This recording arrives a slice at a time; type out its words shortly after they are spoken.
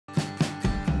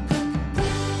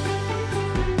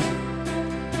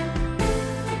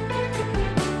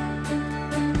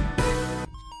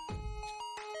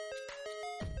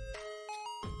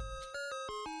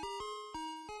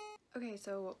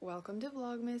welcome to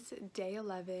Vlogmas day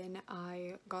 11.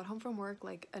 I got home from work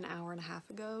like an hour and a half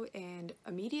ago and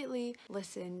immediately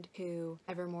listened to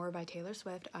Evermore by Taylor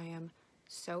Swift. I am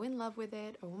so in love with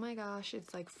it. Oh my gosh,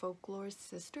 it's like Folklore's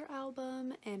sister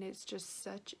album and it's just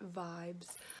such vibes.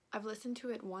 I've listened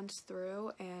to it once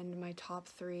through and my top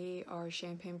three are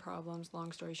Champagne Problems,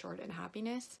 Long Story Short, and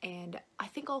Happiness. And I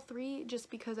think all three just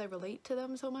because I relate to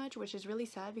them so much, which is really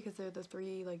sad because they're the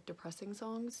three like depressing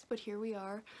songs. But here we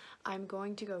are. I'm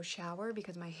going to go shower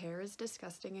because my hair is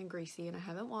disgusting and greasy and I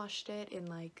haven't washed it in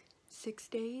like 6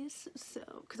 days, so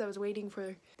because I was waiting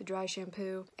for the dry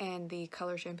shampoo and the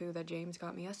color shampoo that James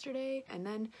got me yesterday, and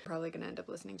then probably gonna end up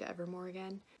listening to Evermore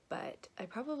again. But I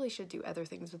probably should do other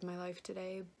things with my life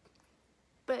today,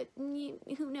 but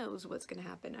who knows what's gonna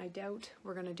happen. I doubt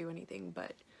we're gonna do anything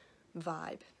but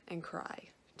vibe and cry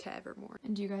to Evermore.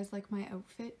 And do you guys like my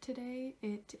outfit today?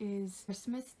 It is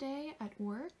Christmas Day at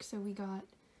work, so we got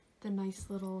the nice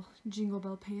little Jingle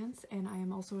Bell pants, and I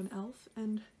am also an elf,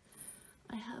 and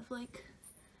I have like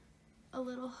a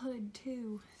little hood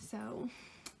too, so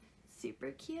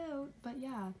super cute. But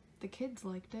yeah, the kids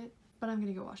liked it, but I'm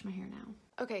gonna go wash my hair now.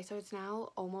 Okay, so it's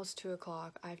now almost 2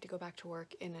 o'clock. I have to go back to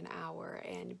work in an hour,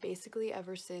 and basically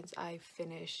ever since I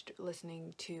finished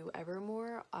listening to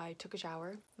Evermore, I took a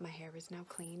shower. My hair is now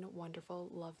clean, wonderful,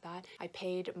 love that. I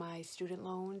paid my student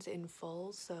loans in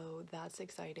full, so that's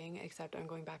exciting, except I'm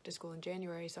going back to school in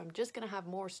January, so I'm just gonna have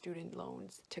more student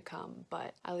loans to come,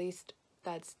 but at least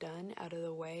that's done, out of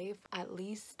the way. At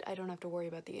least I don't have to worry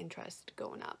about the interest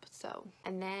going up. So,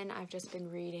 and then I've just been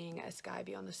reading A Sky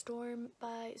Beyond the Storm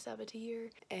by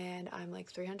Sabatir, and I'm like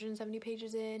 370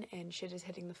 pages in and shit is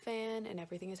hitting the fan and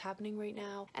everything is happening right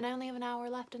now, and I only have an hour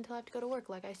left until I have to go to work,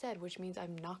 like I said, which means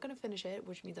I'm not gonna finish it,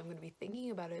 which means I'm gonna be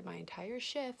thinking about it my entire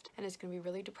shift, and it's gonna be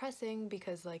really depressing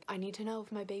because like I need to know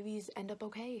if my babies end up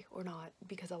okay or not,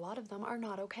 because a lot of them are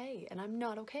not okay and I'm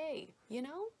not okay, you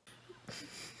know?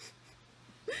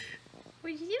 What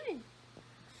are you doing?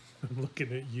 I'm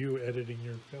looking at you editing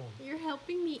your film. You're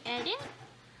helping me edit?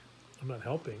 I'm not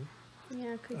helping.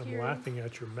 Yeah, because I'm laughing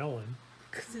at your melon.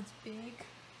 Because it's big.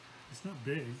 It's not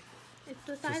big. It's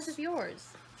the size of yours.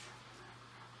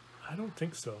 I don't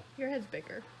think so. Your head's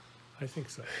bigger. I think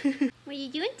so. What are you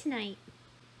doing tonight?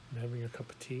 I'm having a cup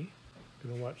of tea.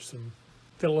 Gonna watch some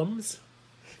films.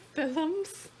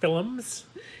 Films? Films?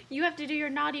 You have to do your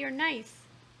naughty or nice.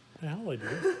 The hell I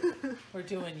do. We're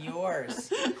doing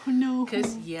yours. Oh no.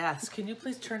 Because, yes, can you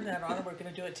please turn that on and we're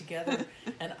going to do it together?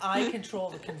 And I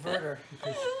control the converter.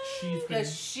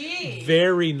 Because she's been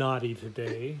very naughty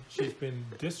today. She's been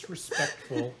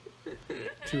disrespectful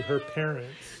to her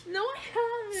parents. No, I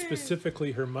haven't.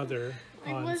 Specifically her mother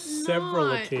on was several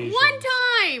not. occasions.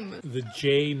 One time! The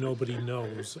J nobody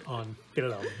knows on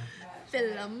film.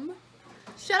 Film.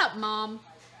 Shut up, Mom.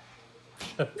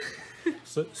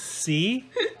 So, see?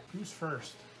 Who's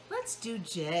first? Let's do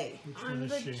Jay. Which one I'm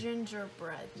is the she?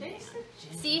 gingerbread man.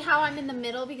 See how I'm in the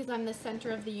middle because I'm the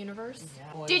center of the universe?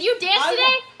 Yeah. Did you dance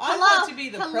today? I want to be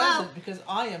the present because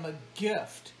I am a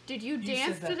gift. Did you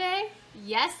dance today?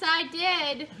 Yes, I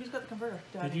did. Who's got the converter?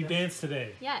 Did you dance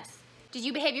today? Yes. Did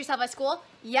you behave yourself at school?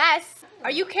 Yes.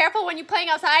 Are you careful when you're playing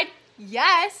outside?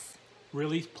 Yes.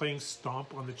 Really playing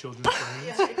stomp on the children's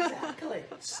brains? Yeah, exactly.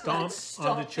 Stomp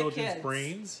on the children's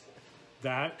brains?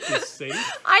 That is safe?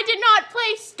 I did not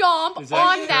play stomp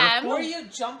on them. Were you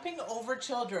jumping over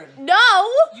children? No,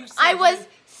 I was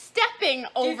stepping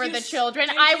over the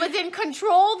children. I was in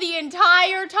control the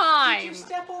entire time. Did you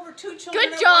step over 2 children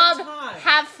Good job. at one time?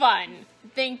 Have fun.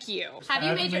 Thank you. Have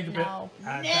you made your... No.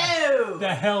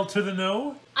 The hell to the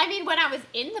no? I mean, when I was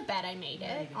in the bed, I made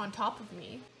it on top of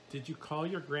me. Did you call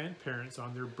your grandparents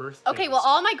on their birthdays? Okay, well,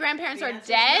 all my grandparents are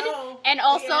dead, and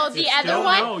also the other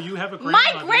one. No, you have a grandmother.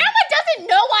 My grandma doesn't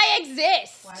know I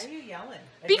exist. Why are you yelling?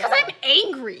 Because I'm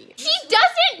angry. She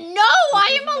doesn't know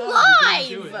I am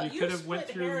alive. You could have went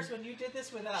through. Hairs when you did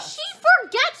this with us. She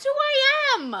forgets who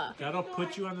I am. That'll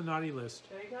put you on the naughty list.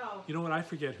 There you go. You know what? I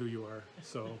forget who you are.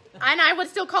 So. And I would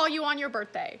still call you on your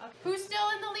birthday. Okay. Who's still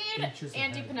in the lead? Inches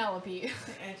Auntie ahead. Penelope.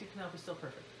 Auntie Penelope's still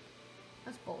perfect.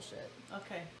 That's bullshit.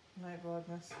 Okay. Night,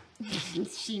 Vlogmas.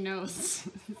 She knows.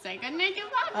 Say good night, you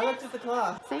Vlogmas. I looked at the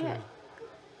clock. Say it.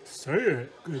 Say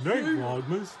it. Good night,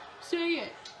 Vlogmas. Say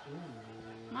it.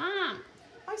 Mom.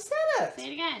 I said it. Say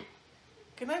it again.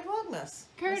 Good night, Vlogmas.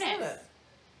 Curtis. I said it.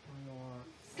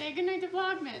 Say good night to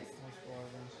Vlogmas.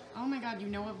 Oh my god, you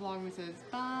know what Vlogmas is.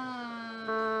 Bye.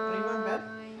 Are you going to bed?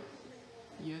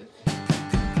 Yes.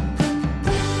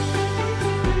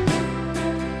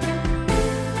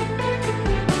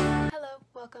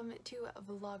 Welcome to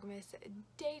Vlogmas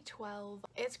day 12.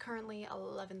 It's currently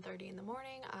 11:30 in the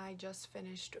morning. I just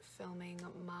finished filming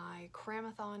my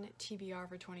Cramathon TBR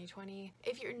for 2020.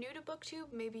 If you're new to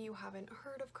BookTube, maybe you haven't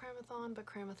heard of Cramathon, but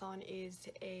Cramathon is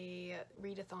a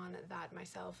readathon that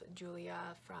myself,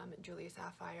 Julia from Julia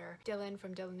Sapphire, Dylan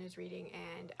from Dylan is Reading,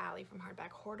 and Allie from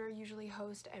Hardback Hoarder usually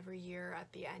host every year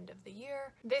at the end of the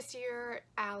year. This year,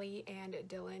 Allie and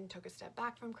Dylan took a step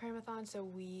back from Cramathon, so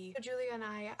Julia and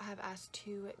I have asked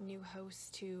 2 new hosts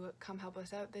to come help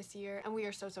us out this year, and we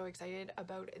are so excited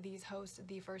about these hosts.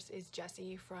 The first is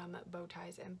Jessie from Bow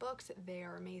Ties and Books. They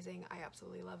are amazing. I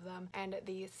absolutely love them. And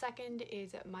the second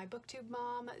is my BookTube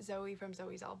mom, Zoe from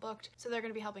Zoe's All Booked. So they're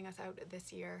going to be helping us out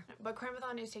this year. But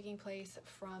Cramathon is taking place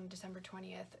from December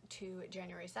 20th to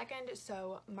January 2nd,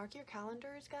 so mark your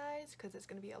calendars, guys, because it's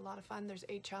going to be a lot of fun. There's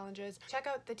 8 challenges. Check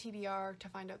out the TBR to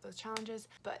find out those challenges,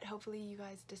 but hopefully you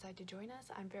guys decide to join us.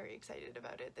 I'm very excited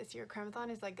about it this year. Cramathon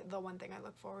is like the one thing I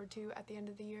look forward to at the end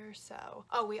of the year. So,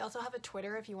 oh, we also have a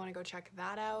Twitter if you want to go check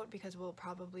that out, because we'll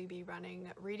probably be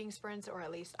running reading sprints, or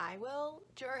at least I will,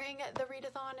 during the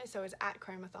readathon. So it's at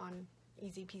Cramathon,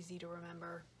 easy peasy to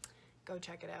remember. Go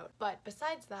check it out. But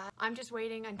besides that, I'm just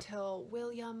waiting until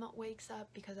William wakes up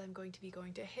because I'm going to be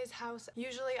going to his house.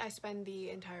 Usually I spend the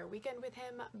entire weekend with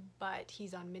him, but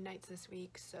he's on midnights this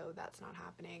week, so that's not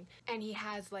happening. And he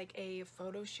has like a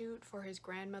photo shoot for his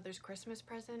grandmother's Christmas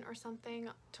present or something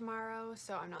tomorrow,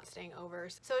 so I'm not staying over.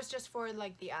 So it's just for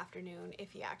like the afternoon.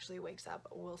 If he actually wakes up,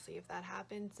 we'll see if that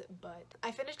happens. But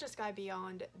I finished A Sky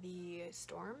Beyond the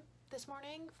Storm this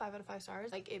morning, 5 out of 5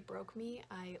 stars. Like, it broke me.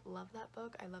 I love that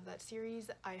book. I love that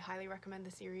series. I highly recommend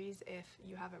the series if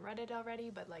you haven't read it already,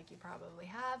 but like you probably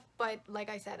have. But like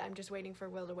I said, I'm just waiting for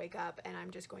Will to wake up, and I'm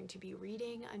just going to be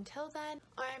reading until then.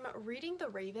 I'm reading The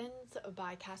Ravens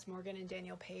by Cass Morgan and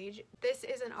Daniel Page. This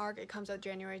is an arc. It comes out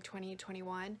January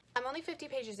 2021. I'm only 50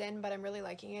 pages in, but I'm really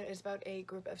liking it. It's about a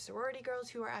group of sorority girls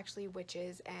who are actually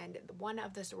witches, and one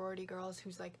of the sorority girls,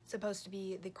 who's like supposed to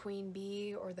be the queen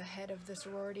bee or the head of the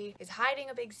sorority, is hiding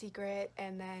a big secret,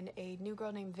 and then a new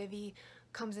girl named Vivi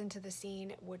comes into the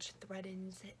scene, which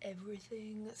threatens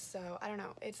everything. So I don't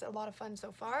know, it's a lot of fun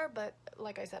so far, but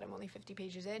like I said, I'm only 50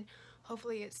 pages in.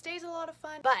 Hopefully it stays a lot of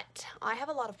fun. But I have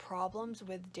a lot of problems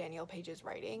with Danielle Page's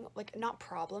writing. Like, not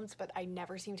problems, but I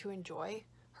never seem to enjoy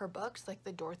her books. Like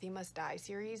the Dorothy Must Die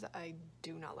series, I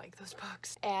do not like those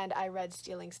books. And I read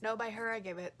Stealing Snow by her. I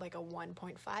gave it like a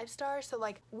 1.5 stars. So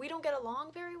like, we don't get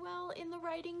along very well in the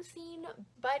writing scene,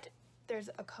 but there's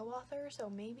a co-author, so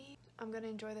maybe I'm gonna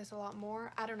enjoy this a lot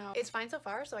more. I don't know. It's fine so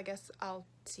far, so I guess I'll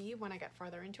see when I get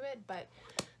farther into it, but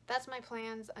that's my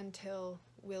plans until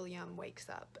William wakes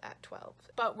up at 12.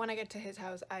 But when I get to his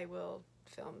house, I will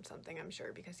film something, I'm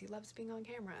sure, because he loves being on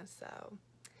camera. So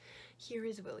here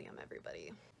is William,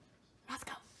 everybody.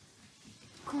 Roscoe,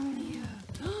 come here.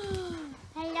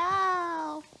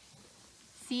 Hello.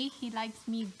 See, he likes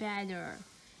me better.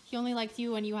 He only likes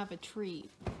you when you have a treat.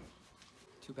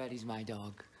 Too bad he's my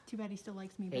dog. Too bad he still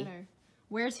likes me better.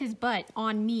 Where's his butt?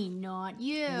 On me, not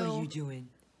you. What are you doing?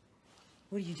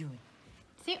 What are you doing?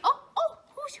 See,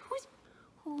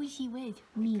 who is he with?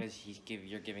 Me. Because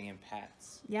you're giving him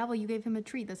pats. Yeah, well, you gave him a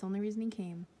treat. That's the only reason he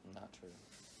came. Not true.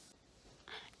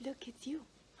 Look, it's you.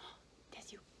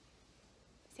 That's you.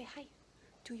 Say hi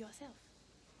to yourself.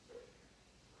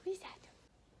 Who is that?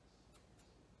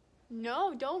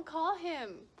 No, don't call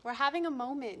him. We're having a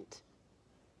moment.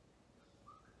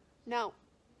 No.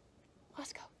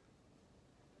 Roscoe.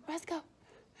 Roscoe.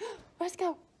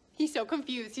 Roscoe. He's so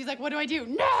confused. He's like, what do I do?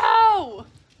 No!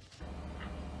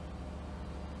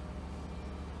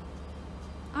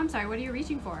 I'm sorry, what are you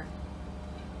reaching for?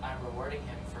 I'm rewarding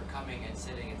him for coming and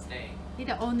sitting and staying. He's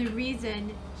the only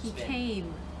reason he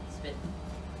came. Spit.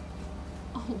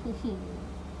 Oh.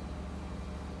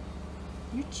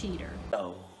 You cheater.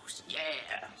 Oh, yeah.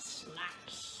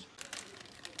 Snacks.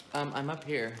 I'm up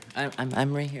here.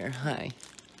 I'm right here. Hi.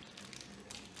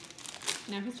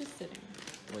 Now he's just sitting.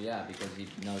 Well, yeah, because he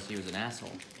knows he was an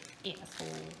asshole. Asshole.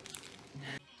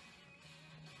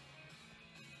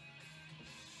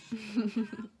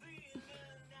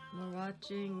 We're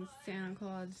watching Santa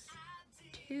Claus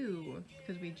 2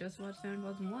 because we just watched Santa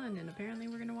Claus 1, and apparently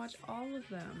we're gonna watch all of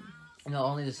them. No,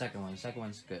 only the second one. The second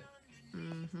one's good.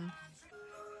 Mm-hmm.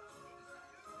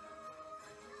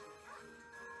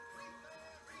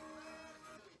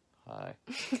 Hi.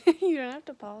 You don't have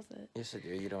to pause it. Yes, I do.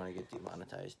 You don't want to get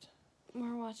demonetized.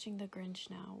 We're watching The Grinch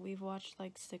now. We've watched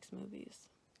like 6 movies.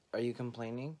 Are you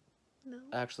complaining? No.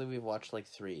 Actually, we've watched like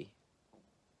 3.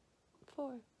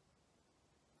 4.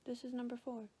 This is number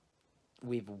 4.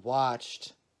 We've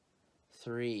watched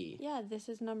 3. Yeah, this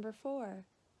is number 4.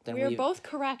 Then We are both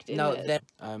correct in this. Then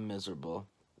I'm miserable.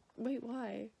 Wait,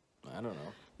 why? I don't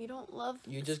know. You don't love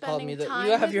You just called me spending the. time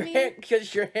You have with your me? hair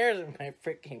because your hair's in my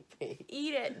freaking face.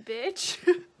 Eat it, bitch.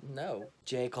 No.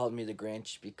 Jay called me the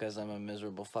Grinch because I'm a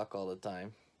miserable fuck all the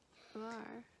time. You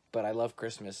are. But I love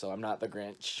Christmas, so I'm not the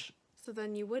Grinch. So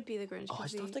then you would be the Grinch. Oh, I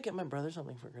 'cause still have to get my brother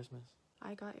something for Christmas.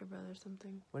 I got your brother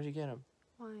something. What did you get him?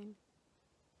 Wine.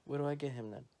 What do I get him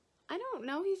then? I don't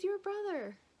know. He's your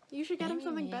brother. You should get him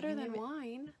something better than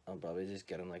wine. I'll probably just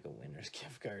get him like a winner's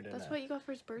gift card and That's what you got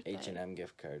for his birthday. H&M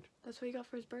gift card. That's what you got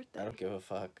for his birthday. I don't give a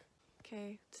fuck.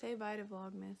 Okay, say bye to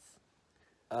Vlogmas.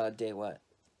 Day what?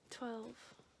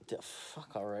 12.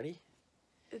 Fuck already?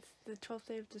 It's the 12th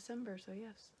day of December, so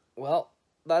yes. Well,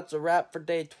 that's a wrap for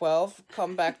day 12.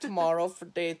 Come back tomorrow for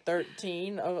day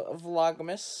 13 of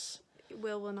Vlogmas.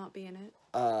 Will not be in it.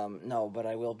 No, but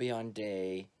I will be on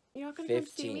day You're not gonna 15.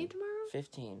 come see me tomorrow?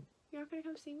 15. You're not gonna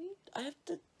come see me? I have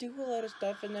to do a lot of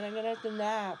stuff and then I'm gonna have to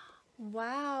nap.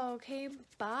 Wow, okay,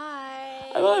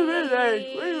 bye. I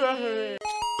love it.